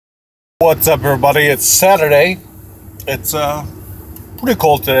What's up, everybody? It's Saturday. It's pretty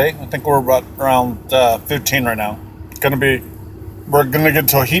cold today. I think we're about around 15 right now. We're gonna get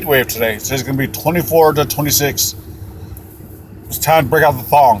to a heat wave today. So it's gonna be 24 to 26. It's time to break out the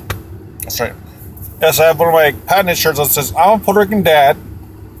thong. That's right. Yes, I have one of my patented shirts that says, "I'm a Puerto Rican dad,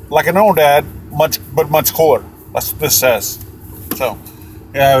 like an old dad, much cooler." That's what this says. So,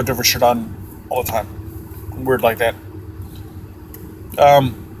 yeah, I have a different shirt on all the time. Weird like that.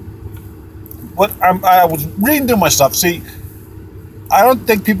 I was reading through my stuff. See, I don't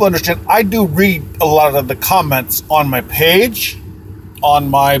think people understand. I do read a lot of the comments on my page, on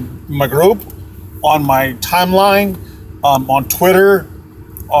my group, on my timeline, on Twitter,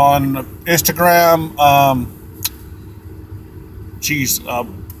 on Instagram, Pinterest,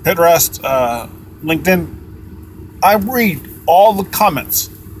 LinkedIn. I read all the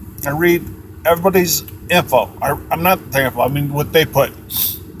comments. I read everybody's info. I'm not their info. I mean what they put.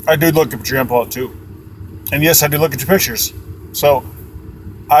 I do look at your info too, and yes, I do look at your pictures. So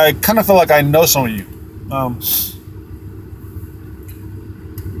I kind of feel like I know some of you. I'm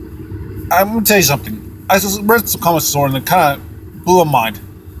gonna tell you something. I read some comments this morning that kind of blew my mind.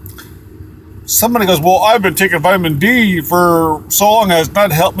 Somebody goes, "Well, I've been taking vitamin D for so long, and it's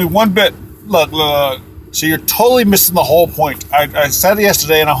not helped me one bit." Look. So you're totally missing the whole point. I said it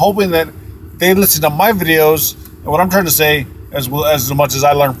yesterday, and I'm hoping that they listen to my videos and what I'm trying to say as much as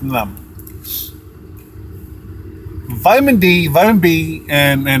I learn from them. Vitamin D, vitamin B,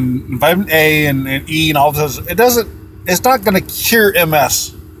 and vitamin A and E and all this, it's not going to cure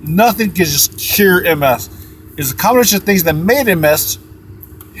MS. Nothing can just cure MS. It's a combination of things that made MS.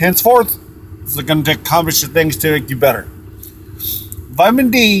 Henceforth, it's going to take a combination of things to make you better. Vitamin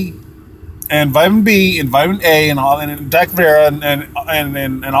D and vitamin B and vitamin A and all, and Dacvera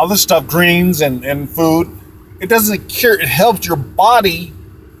and all this stuff, greens and food. It doesn't cure. It helps your body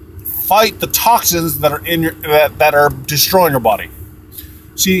fight the toxins that are in that are destroying your body.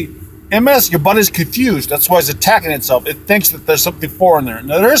 See, MS, your body's confused. That's why it's attacking itself. It thinks that there's something foreign there.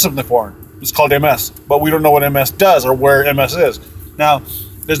 Now there is something foreign. It's called MS, but we don't know what MS does or where MS is. Now,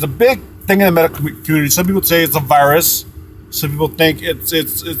 there's a big thing in the medical community. Some people say it's a virus. Some people think it's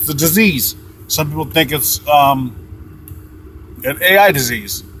a disease. Some people think it's an AI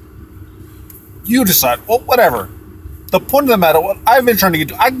disease. You decide. Well, whatever. The point of the matter, what I've been trying to get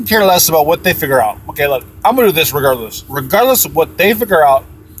to, I can care less about what they figure out. Okay, look, I'm going to do this regardless. Regardless of what they figure out,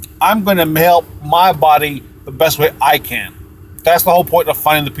 I'm going to help my body the best way I can. That's the whole point of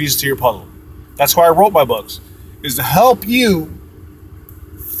finding the pieces to your puzzle. That's why I wrote my books, is to help you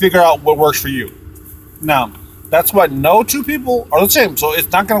figure out what works for you. Now, that's why no two people are the same, so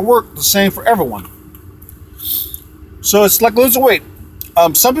it's not going to work the same for everyone. So it's like losing weight.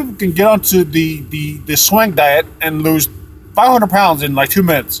 Some people can get onto the swing diet and lose 500 pounds in like 2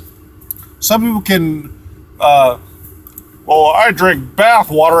 minutes. Some people can, I drink bath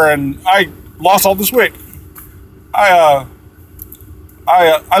water and I lost all this weight. I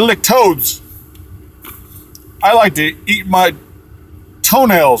lick toads. I like to eat my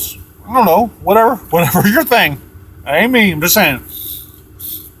toenails. I don't know, whatever your thing. That ain't me, I'm just saying.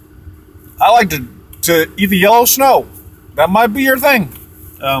 I like to eat the yellow snow. That might be your thing.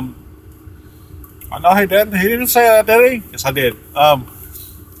 I know he didn't say that, did he? Yes, I did.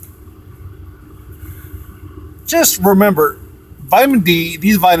 Just remember, vitamin D,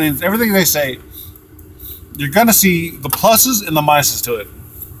 these vitamins, everything they say, you're going to see the pluses and the minuses to it.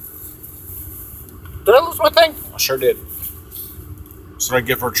 Did I lose my thing? I sure did. So I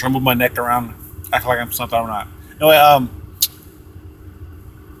get for trying to move my neck around, act like I'm something I'm not. Anyway,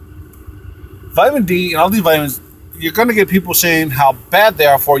 vitamin D and all these vitamins, you're going to get people saying how bad they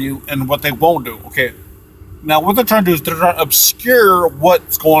are for you and what they won't do. Okay. Now, what they're trying to do is they're trying to obscure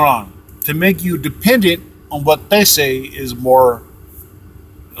what's going on to make you dependent on what they say is more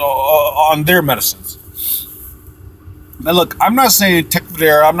on their medicines. Now, look, I'm not saying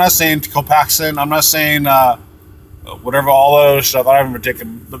Tecfidera, I'm not saying Copaxone, I'm not saying whatever, all the other stuff. I haven't been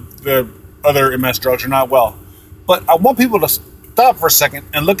taking the other MS drugs are not well. But I want people to stop for a second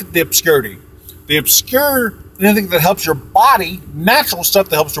and look at the obscurity. They obscure anything that helps your body, natural stuff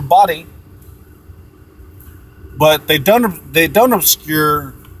that helps your body, but they don't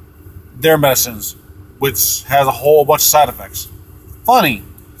obscure their medicines, which has a whole bunch of side effects. Funny.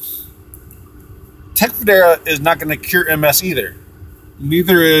 Tecfidera is not going to cure MS either.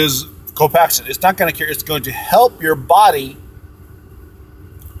 Neither is Copaxone. It's not going to cure. It's going to help your body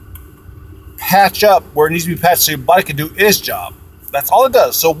patch up where it needs to be patched so your body can do its job. That's all it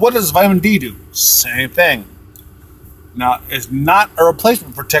does. So what does vitamin D do? Same thing. Now, it's not a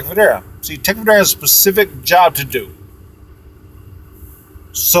replacement for Tecfidera. See, Tecfidera has a specific job to do.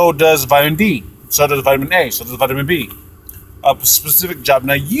 So does vitamin D. So does vitamin A. So does vitamin B. A specific job.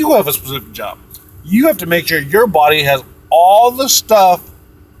 Now you have a specific job. You have to make sure your body has all the stuff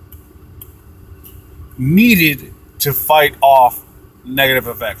needed to fight off negative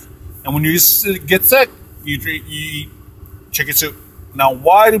effects. And when you get sick, you eat chicken soup. Now,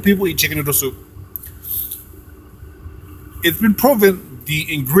 why do people eat chicken noodle soup? It's been proven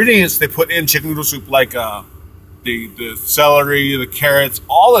the ingredients they put in chicken noodle soup, like the celery, the carrots,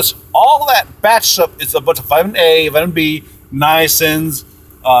 all that batch stuff, is a bunch of vitamin A, vitamin B, niacins,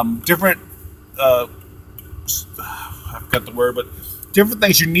 different, I forgot the word, but different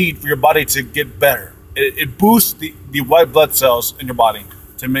things you need for your body to get better. It boosts the white blood cells in your body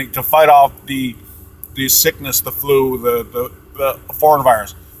to fight off the sickness, the flu, the foreign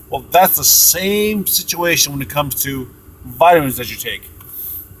virus. Well, that's the same situation when it comes to vitamins that you take.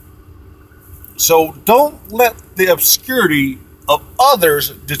 So don't let the obscurity of others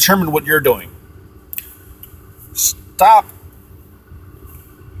determine what you're doing. Stop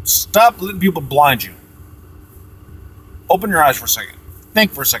letting people blind you. Open your eyes for a second.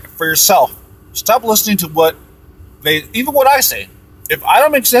 Think for a second for yourself. Stop listening to what I say. If I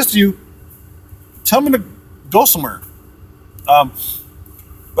don't make sense to you, tell me to go somewhere.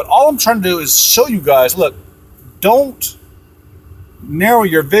 But all I'm trying to do is show you guys, look, don't narrow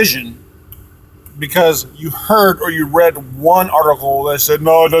your vision because you heard or you read one article that said,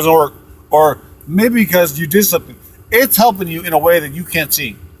 no, it doesn't work. Or maybe because you did something. It's helping you in a way that you can't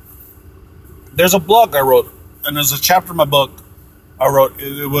see. There's a blog I wrote, and there's a chapter in my book I wrote.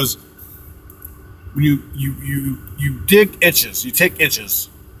 It was when you dig inches, you take inches.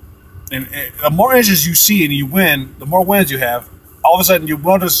 And the more inches you see and you win, the more wins you have. All of a sudden, you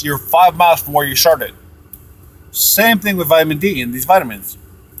notice you're 5 miles from where you started. Same thing with vitamin D and these vitamins.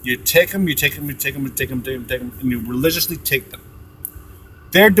 You take them, and you religiously take them.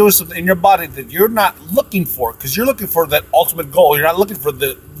 They're doing something in your body that you're not looking for, because you're looking for that ultimate goal. You're not looking for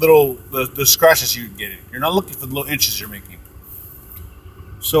the little the scratches you're getting. You're not looking for the little inches you're making.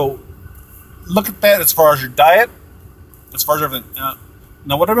 So look at that as far as your diet, as far as everything.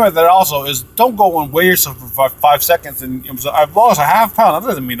 Now, what I mean by that also is don't go and weigh yourself for 5 seconds and I've lost a half pound. That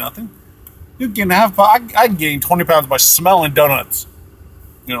doesn't mean nothing. You gain a half pound. I can gain 20 pounds by smelling donuts,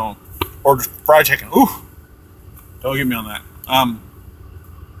 or just fried chicken. Ooh, don't get me on that.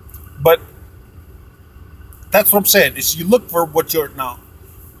 But that's what I'm saying. Is you look for what you're now.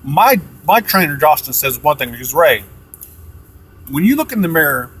 My trainer Justin says one thing. He goes, Ray, when you look in the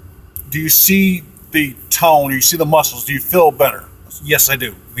mirror, do you see the tone? Do you see the muscles? Do you feel better? Yes, I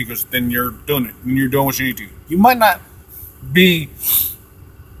do. He goes, then you're doing it. And you're doing what you need to. You might not be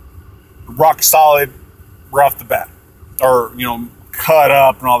rock solid right off the bat, or cut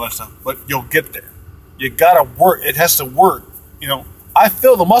up and all that stuff, but you'll get there. You gotta work. It has to work. I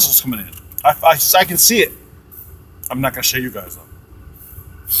feel the muscles coming in. I can see it. I'm not gonna show you guys though.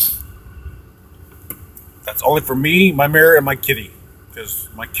 That's only for me, my mirror, and my kitty, because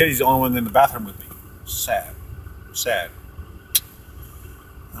my kitty's the only one in the bathroom with me. Sad.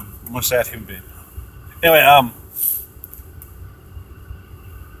 I'm a sad human being. Anyway,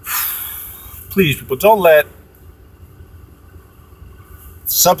 please, people, don't let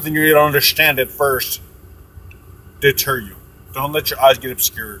something you don't understand at first deter you. Don't let your eyes get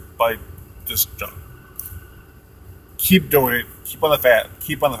obscured by this junk. Keep doing it. Keep on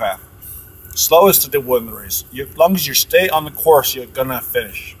the path. Slowest to win the race. As long as you stay on the course, you're gonna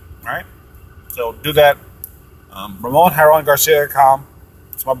finish. All right. So do that. RamonHaronGarcia.com.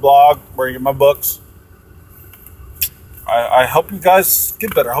 It's my blog where you get my books. I hope you guys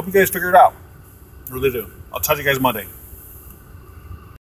get better. I hope you guys figure it out. I really do. I'll talk to you guys Monday.